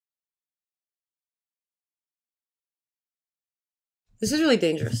This is really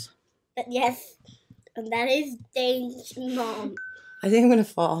dangerous. Yes, and that is dangerous, Mom. I think I'm gonna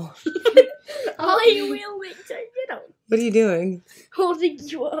fall. Oh, you will wait till you know. What are you doing? Holding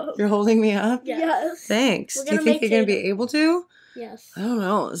you up. You're holding me up? Yes. Thanks. We're Do you gonna think you're gonna be able to? Yes. I don't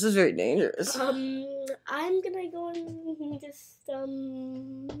know. This is very dangerous. I'm gonna go and just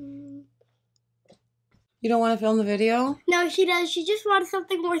You don't want to film the video? No, she does. She just wants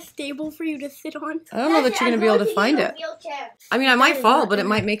something more stable for you to sit on. I don't know that you're going to be able to find it. I mean, I might fall, but it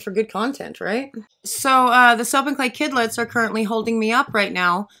might make for good content, right? So the Soap and Clay Kidlets are currently holding me up right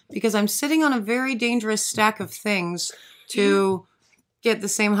now because I'm sitting on a very dangerous stack of things to get the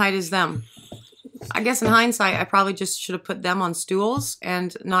same height as them. I guess in hindsight, I probably just should have put them on stools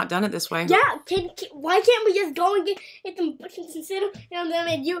and not done it this way. Yeah, why can't we just go and get them buckets and sit on them,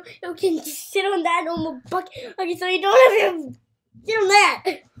 and you can just sit on that normal bucket? Okay, so you don't have to sit on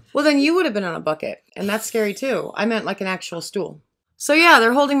that. Well, then you would have been on a bucket, and that's scary too. I meant like an actual stool. So yeah,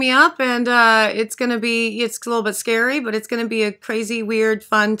 they're holding me up, and it's a little bit scary, but it's going to be a crazy, weird,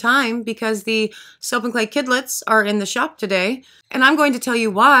 fun time because the Soap and Clay Kidlets are in the shop today, and I'm going to tell you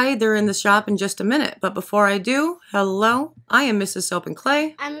why they're in the shop in just a minute. But before I do, hello, I am Mrs. Soap and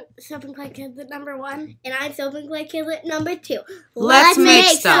Clay. I'm Soap and Clay Kidlet number 1, and I'm Soap and Clay Kidlet number 2. Let's make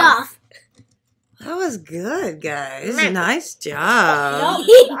stuff. That was good, guys. Nice job.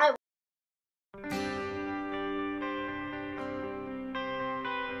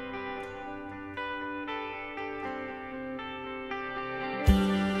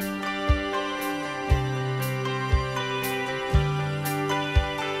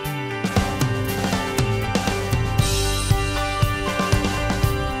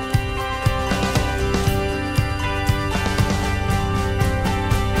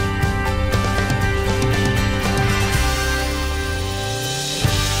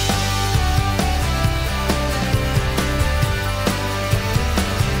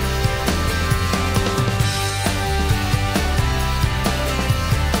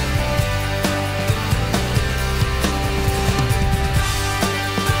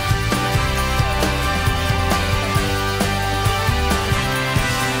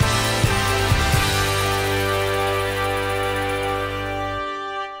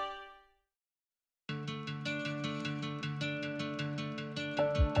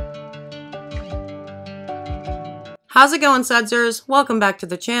 How's it going, Sudsers? Welcome back to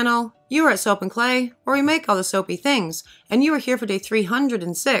the channel. You are at Soap and Clay, where we make all the soapy things, and you are here for day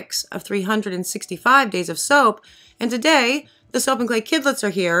 306 of 365 days of soap, and today, the Soap and Clay Kidlets are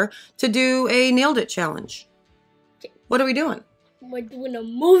here to do a Nailed It challenge. What are we doing? We're doing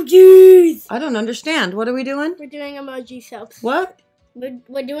emojis! I don't understand. What are we doing? We're doing emoji soaps. What?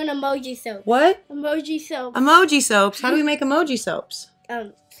 We're doing emoji soap. What? Emoji soap. Emoji soaps. How do we make emoji soaps?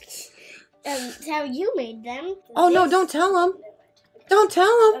 How you made them. Oh, no, don't tell them. Don't tell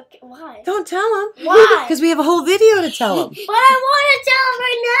them. Okay, why? Don't tell them. Why? Because we have a whole video to tell them. But I want to tell them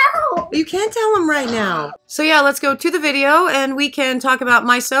right now. You can't tell them right now. So yeah, let's go to the video and we can talk about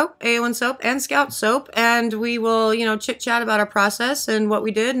my soap, AO1 soap, and Scout soap. And we will, chit-chat about our process and what we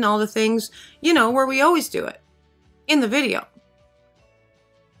did and all the things, where we always do it in the video.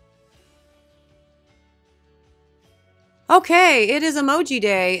 Okay, it is emoji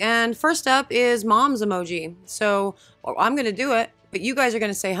day, and first up is Mom's emoji. So I'm going to do it, but you guys are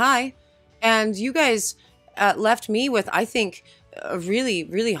going to say hi. And you guys left me with, I think, a really,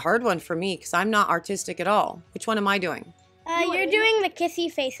 really hard one for me because I'm not artistic at all. Which one am I doing? You're doing the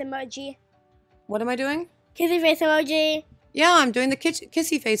kissy face emoji. What am I doing? Kissy face emoji. Yeah, I'm doing the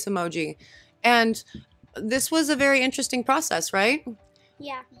kissy face emoji. And this was a very interesting process, right?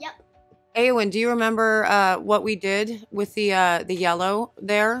 Yeah. Yep. Awen, do you remember what we did with the yellow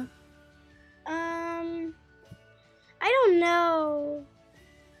there? I don't know.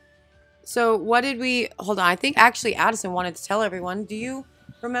 So what did we... Hold on, I think actually Addison wanted to tell everyone. Do you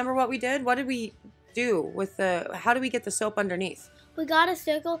remember what we did? What did we do with the... How did we get the soap underneath? We got a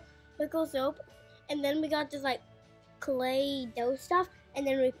circle soap, and then we got this, clay dough stuff, and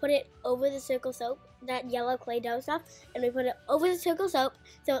then we put it over the circle soap, that yellow clay dough stuff, and we put it over the circle soap,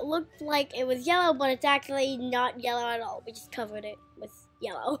 so it looked like it was yellow, but it's actually not yellow at all. We just covered it with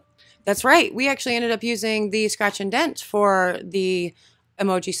yellow. That's right. We actually ended up using the Scratch and Dent for the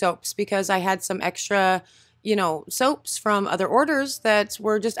emoji soaps because I had some extra, soaps from other orders that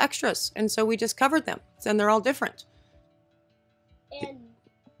were just extras, and so we just covered them, and they're all different. And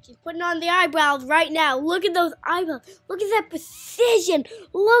she's putting on the eyebrows right now. Look at those eyebrows. Look at that precision.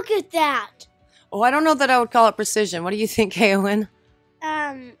 Look at that. Oh, I don't know that I would call it precision. What do you think, Awen?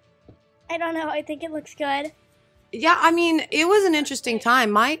 I don't know. I think it looks good. Yeah, I mean, it was an interesting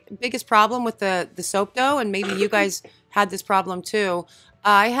time. My biggest problem with the soap dough, and maybe you guys had this problem too,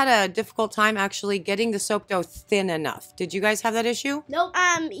 I had a difficult time actually getting the soap dough thin enough. Did you guys have that issue? Nope.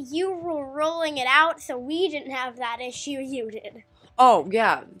 You were rolling it out, so we didn't have that issue. You did. Oh,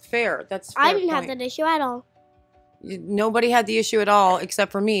 yeah, fair. That's fair I didn't have point. that issue at all. Nobody had the issue at all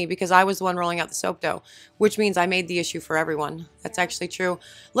except for me because I was the one rolling out the soap dough, which means I made the issue for everyone. That's actually true.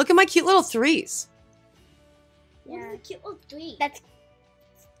 Look at my cute little threes. Yeah, cute little three. That's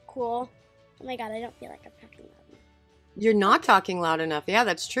cool. Oh my god, I don't feel like I'm talking loud enough. You're not talking loud enough. Yeah,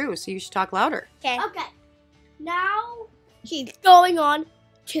 that's true. So you should talk louder. Okay. Okay. Now she's going on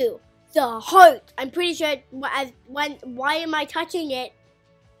to the heart. I'm pretty sure. Why am I touching it?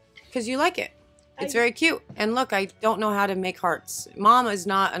 Because you like it. It's very cute. And look, I don't know how to make hearts. Mom is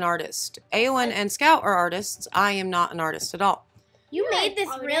not an artist. Aowen and Scout are artists. I am not an artist at all. You made this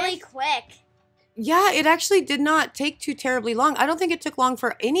really quick. Yeah, it actually did not take too terribly long. I don't think it took long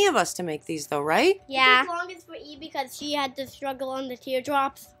for any of us to make these, though, right? Yeah. It took longest for E because she had to struggle on the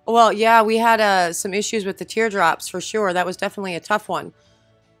teardrops. Well, yeah, we had some issues with the teardrops for sure. That was definitely a tough one.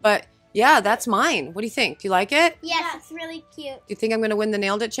 But yeah, that's mine. What do you think? Do you like it? Yes, it's really cute. Do you think I'm going to win the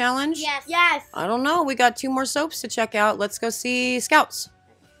Nailed It challenge? Yes. Yes. I don't know. We got 2 more soaps to check out. Let's go see Scouts.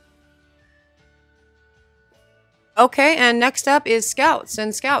 Okay, and next up is Scouts.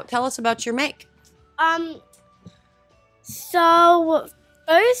 And Scout, tell us about your make. So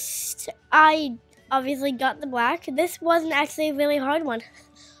first I obviously got the black. This wasn't actually a really hard one.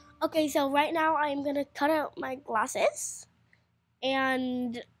 Okay, so right now I'm gonna cut out my glasses,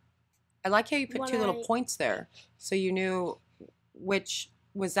 and I like how you put 2 little points there, so you knew which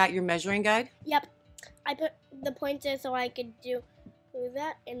was that your measuring guide. Yep, I put the points there so I could do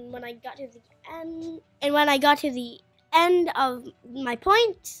that. And when I got to the end, of my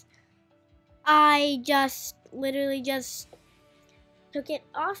points, I just literally just took it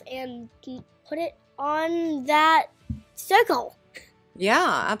off and put it on that circle.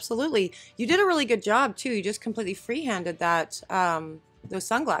 Yeah, absolutely. You did a really good job too. You just completely free-handed that those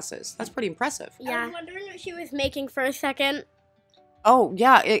sunglasses. That's pretty impressive. Yeah. I was wondering what she was making for a second. Oh,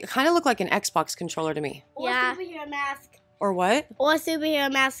 yeah, it kind of looked like an Xbox controller to me. Or a superhero mask. Or what? Or a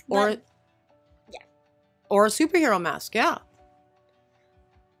superhero mask. Or a superhero mask, yeah.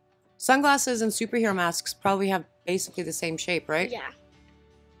 Sunglasses and superhero masks probably have basically the same shape, right? Yeah.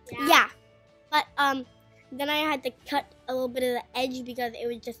 But then I had to cut a little bit of the edge because it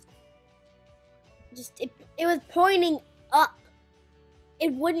was it was pointing up.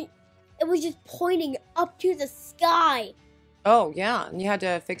 It was just pointing up to the sky. Oh, yeah. And you had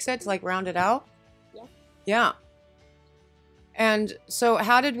to fix it to like round it out? Yeah. Yeah. And so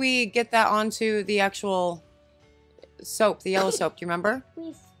how did we get that onto the actual soap, the yellow soap? Do you remember?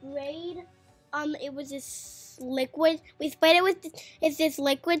 We sprayed, it was this liquid. We sprayed it with this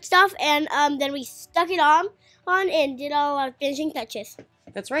liquid stuff, and then we stuck it on and did all our finishing touches.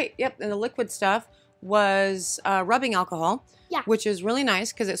 That's right. Yep. And the liquid stuff was rubbing alcohol, which is really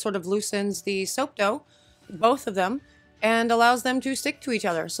nice because it sort of loosens the soap dough, both of them, and allows them to stick to each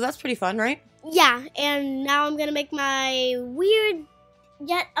other. So that's pretty fun, right? Yeah, and now I'm going to make my weird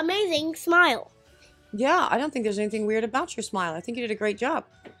yet amazing smile. Yeah, I don't think there's anything weird about your smile. I think you did a great job.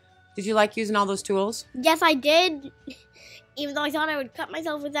 Did you like using all those tools? Yes, I did. Even though I thought I would cut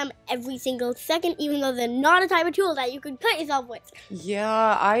myself with them every single second, even though they're not a type of tool that you could cut yourself with.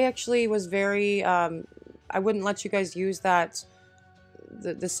 Yeah, I actually was very, I wouldn't let you guys use that,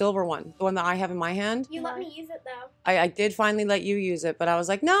 the silver one, the one that I have in my hand. You let me use it, though. I did finally let you use it, but I was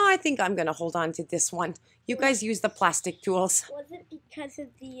like, no, I think I'm going to hold on to this one. You guys use the plastic tools. Was it because of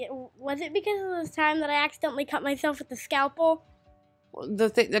the time that I accidentally cut myself with the scalpel?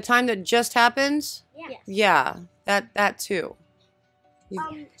 The time that just happened? Yeah. Yeah, that too.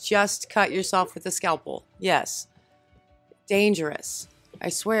 You just cut yourself with a scalpel. Yes. Dangerous. I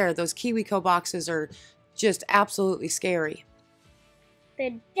swear, those KiwiCo boxes are just absolutely scary.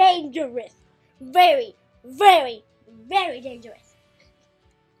 They're dangerous. Very, very, very dangerous.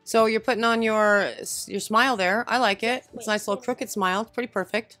 So you're putting on your smile there. I like it. It's a nice little crooked smile. It's pretty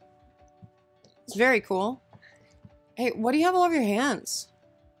perfect. It's very cool. Hey, what do you have all over your hands?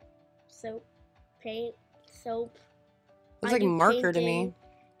 Soap, paint, soap. Looks like marker to me.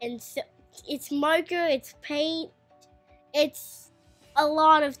 And so, it's marker, it's paint, it's a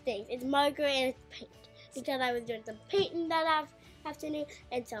lot of things. It's marker and it's paint. Because I was doing some painting that afternoon,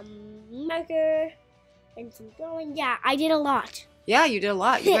 and some marker, and some going. Yeah, I did a lot. Yeah, you did a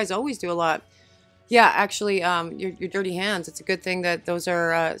lot. You guys always do a lot. Yeah, actually, your dirty hands. It's a good thing that those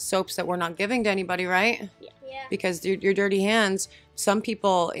are soaps that we're not giving to anybody, right? Yeah. Because your dirty hands. Some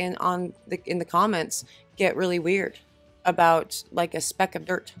people in the comments get really weird about like a speck of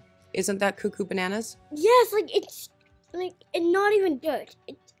dirt. Isn't that cuckoo bananas? Yes, like it's not even dirt.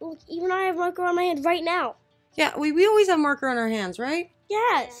 Look, even I have marker on my hand right now. Yeah, we always have marker on our hands, right?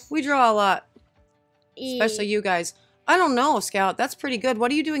 Yes. We draw a lot. Especially you guys. I don't know, Scout. That's pretty good.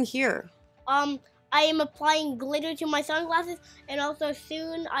 What are you doing here? I am applying glitter to my sunglasses, and also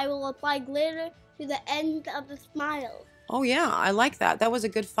soon I will apply glitter to the end of the smile. Oh yeah, I like that. That was a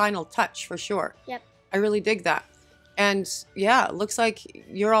good final touch for sure. Yep. I really dig that. And yeah, it looks like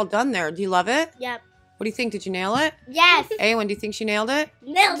you're all done there. Do you love it? Yep. What do you think? Did you nail it? Yes. Awen, do you think she nailed it?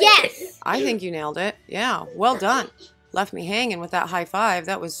 Nailed it. Yes. I think you nailed it. Yeah, well done. Left me hanging with that high five.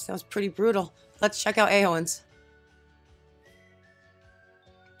 That was pretty brutal. Let's check out Aowen's.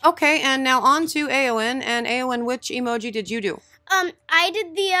 Okay, and now on to Aowen. And Aowen, which emoji did you do? I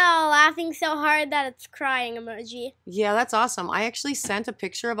did the laughing so hard that it's crying emoji. Yeah, that's awesome. I actually sent a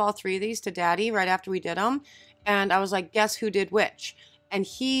picture of all three of these to Daddy right after we did them. And I was like, guess who did which? And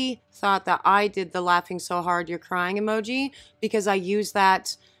he thought that I did the laughing so hard you're crying emoji because I use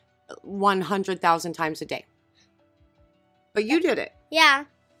that 100,000 times a day. But you did it. Yeah.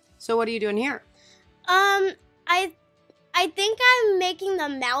 So what are you doing here? I think I'm making the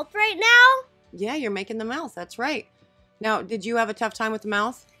mouth right now. Yeah, you're making the mouth. That's right. Now, did you have a tough time with the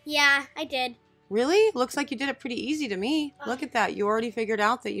mouth? Yeah, I did. Really? Looks like you did it pretty easy to me. Look at that. You already figured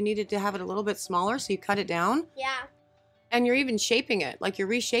out that you needed to have it a little bit smaller, so you cut it down. Yeah. And you're even shaping it. Like you're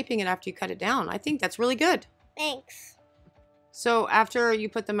reshaping it after you cut it down. I think that's really good. Thanks. So after you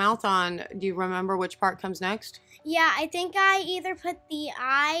put the mouth on, do you remember which part comes next? Yeah, I think I either put the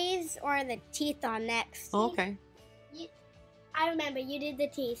eyes or the teeth on next. Oh, okay. I remember you did the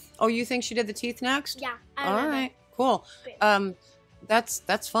teeth. Oh, you think she did the teeth next? Yeah, I remember. All right, cool.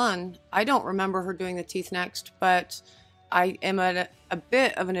 That's fun. I don't remember her doing the teeth next, but I am at a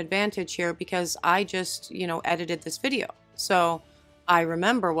bit of an advantage here because I just, edited this video. So I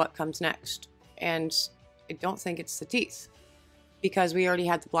remember what comes next. And I don't think it's the teeth because we already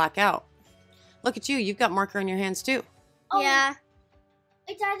had the black out. Look at you. You've got marker on your hands too. Oh, yeah.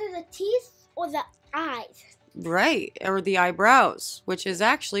 It's either the teeth or the eyes. Right. Or the eyebrows, which is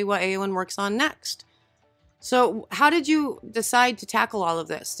actually what Aowen works on next. So how did you decide to tackle all of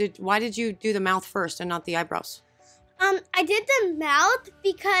this? Why did you do the mouth first and not the eyebrows? I did the mouth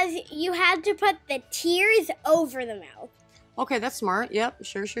because you had to put the tears over the mouth. Okay, that's smart. Yep,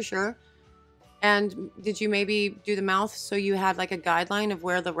 sure. And did you maybe do the mouth so you had like a guideline of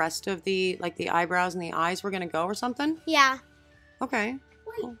where the rest of the eyebrows and the eyes were going to go or something? Yeah. Okay.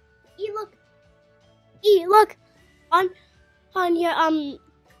 Wait, cool. Look. On your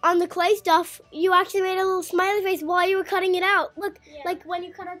on the clay stuff, you actually made a little smiley face while you were cutting it out. Look, like when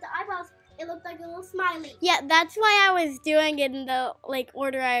you cut out the eyebrows, it looked like a little smiley. Yeah, that's why I was doing it in the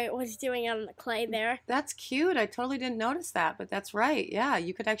order I was doing it on the clay there. That's cute. I totally didn't notice that, but that's right. Yeah,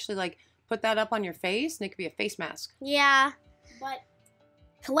 you could actually put that up on your face and it could be a face mask. Yeah, but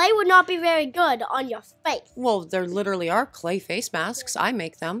clay would not be very good on your face. Well, there literally are clay face masks. I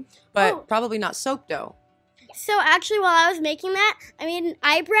make them, but probably not soap dough. So actually, while I was making that, I made an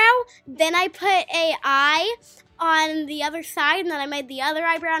eyebrow, then I put a eye on the other side, and then I made the other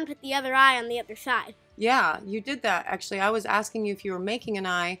eyebrow and put the other eye on the other side. Yeah, you did that. Actually, I was asking you if you were making an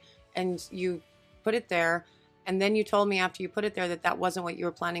eye, and you put it there, and then you told me after you put it there that wasn't what you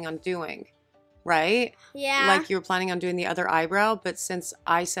were planning on doing, right? Yeah. Like you were planning on doing the other eyebrow, but since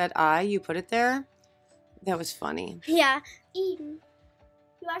I said eye, you put it there? That was funny. Yeah. You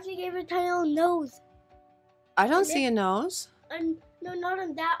actually gave it a tiny little nose. I don't see a nose. No, not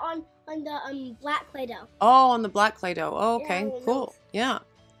on that. On the black Play-Doh. Oh, on the black Play-Doh. Oh, okay, yeah, cool. Nose. Yeah.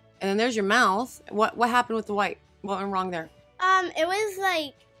 And then there's your mouth. What happened with the white? What went wrong there? It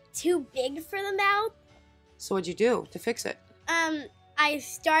was too big for the mouth. So what'd you do to fix it? I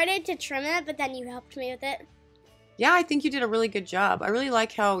started to trim it, but then you helped me with it. Yeah, I think you did a really good job. I really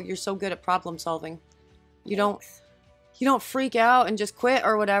like how you're so good at problem solving. You don't freak out and just quit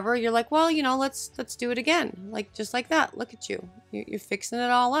or whatever. You're like, well, let's do it again. Just like that. Look at you. You're fixing it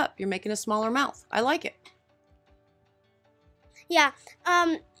all up. You're making a smaller mouth. I like it. Yeah.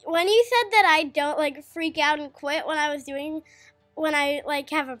 When you said that I don't freak out and quit when I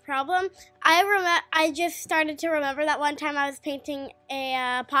have a problem, I just started to remember that one time I was painting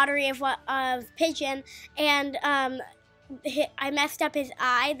a pottery of pigeon, and I messed up his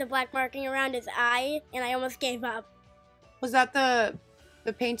eye, the black marking around his eye, and I almost gave up. Was that the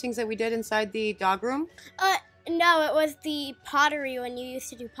paintings that we did inside the dog room? No, it was the pottery when you used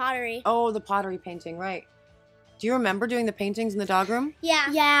to do pottery. Oh, the pottery painting, right. Do you remember doing the paintings in the dog room? Yeah.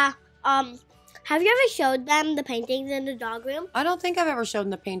 Yeah. Have you ever showed them the paintings in the dog room? I don't think I've ever shown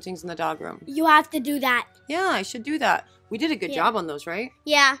the paintings in the dog room. You have to do that. Yeah, I should do that. We did a good job on those, right?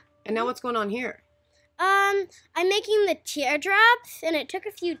 Yeah. And now what's going on here? I'm making the teardrops, and it took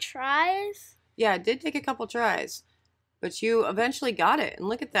a few tries. Yeah, it did take a couple tries, but you eventually got it. And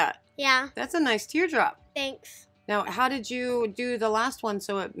look at that. Yeah. That's a nice teardrop. Thanks. Now, how did you do the last one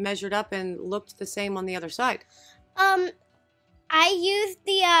so it measured up and looked the same on the other side? I used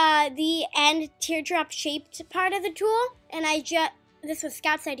the end teardrop shaped part of the tool, and this was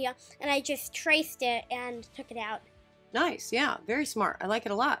Scout's idea, and I just traced it and took it out. Nice, yeah, very smart. I like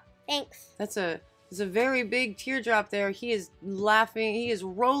it a lot. Thanks. There's a very big teardrop there. He is laughing. He is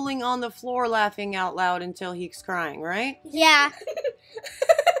rolling on the floor laughing out loud until he's crying, right? Yeah.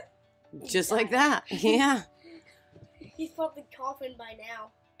 Just like that. Yeah. He's probably coughing by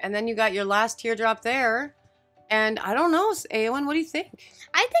now. And then you got your last teardrop there. And I don't know, Aowen, what do you think?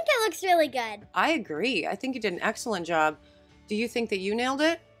 I think it looks really good. I agree. I think you did an excellent job. Do you think that you nailed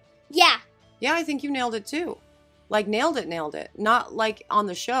it? Yeah. Yeah, I think you nailed it too. Like nailed it. Not like on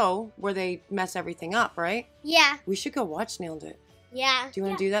the show where they mess everything up, right? Yeah. We should go watch Nailed It. Yeah. Do you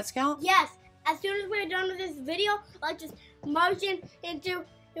want to do that, Scout? Yes. As soon as we're done with this video, I'll just motion into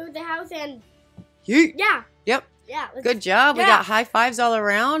the house and... Yeet. Yeah. Yep. Yeah. Good job. Yeah. We got high fives all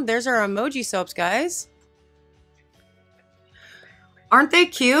around. There's our emoji soaps, guys. Aren't they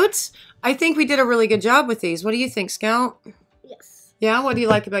cute? I think we did a really good job with these. What do you think, Scout? Yes. Yeah? What do you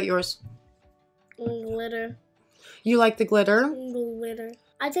like about yours? Glitter. You like the glitter? Glitter.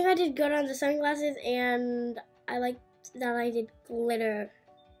 I think I did good on the sunglasses, and I like that I did glitter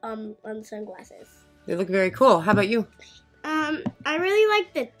on the sunglasses. They look very cool. How about you? I really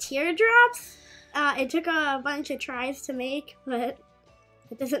like the teardrops. It took a bunch of tries to make, but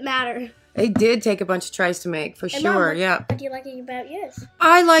it doesn't matter. They did take a bunch of tries to make, for And sure, Mom, yeah. What do you like about yours?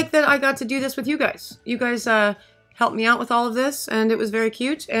 I like that I got to do this with you guys. You guys helped me out with all of this, and it was very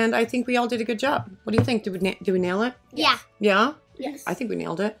cute, and I think we all did a good job. What do you think? Did we nail it? Yeah. Yeah? Yes. I think we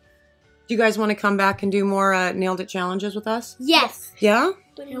nailed it. Do you guys want to come back and do more Nailed It challenges with us? Yes. Yeah?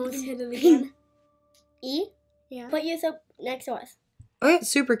 Let's hit it again. E? Yeah. Put yourself next to us. Oh, yeah,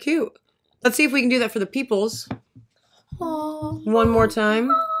 super cute. Let's see if we can do that for the peoples. Oh. One more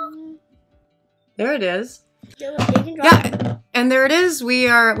time. There it is. Do it. You can draw. Yeah, and there it is. We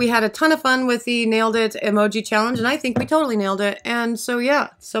had a ton of fun with the Nailed It emoji challenge, and I think we totally nailed it. And so yeah,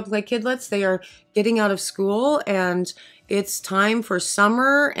 something like Kidlets, they are getting out of school, and it's time for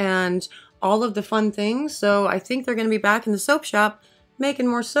summer and all of the fun things. So I think they're going to be back in the soap shop making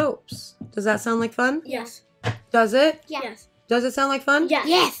more soaps. Does that sound like fun? Yes. Does it? Yes. Does it sound like fun? Yes.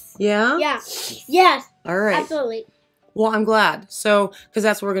 Yes. Yeah? Yeah. Yes. All right. Absolutely. Well, I'm glad. So, because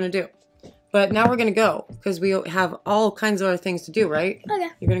that's what we're going to do. But now we're going to go because we have all kinds of other things to do, right? Okay.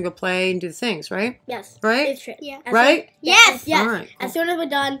 You're going to go play and do the things, right? Yes. Right? It's true. Yeah. Right? Yes. Yes. All right. Cool. As soon as we're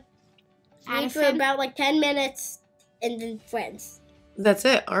done, eat for about like 10 minutes and then friends. That's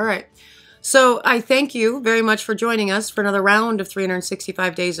it. All right. So I thank you very much for joining us for another round of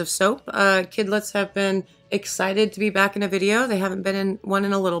 365 Days of Soap. Kidlets have been excited to be back in a video. They haven't been in one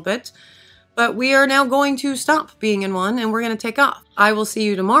in a little bit. But we are now going to stop being in one and we're going to take off. I will see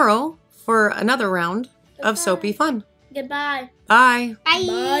you tomorrow for another round of soapy fun. Goodbye. Bye.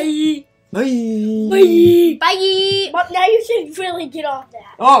 Bye. Bye. Bye. Bye. But now you should really get off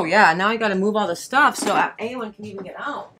that. Oh, yeah. Now I got to move all the stuff so anyone can even get out.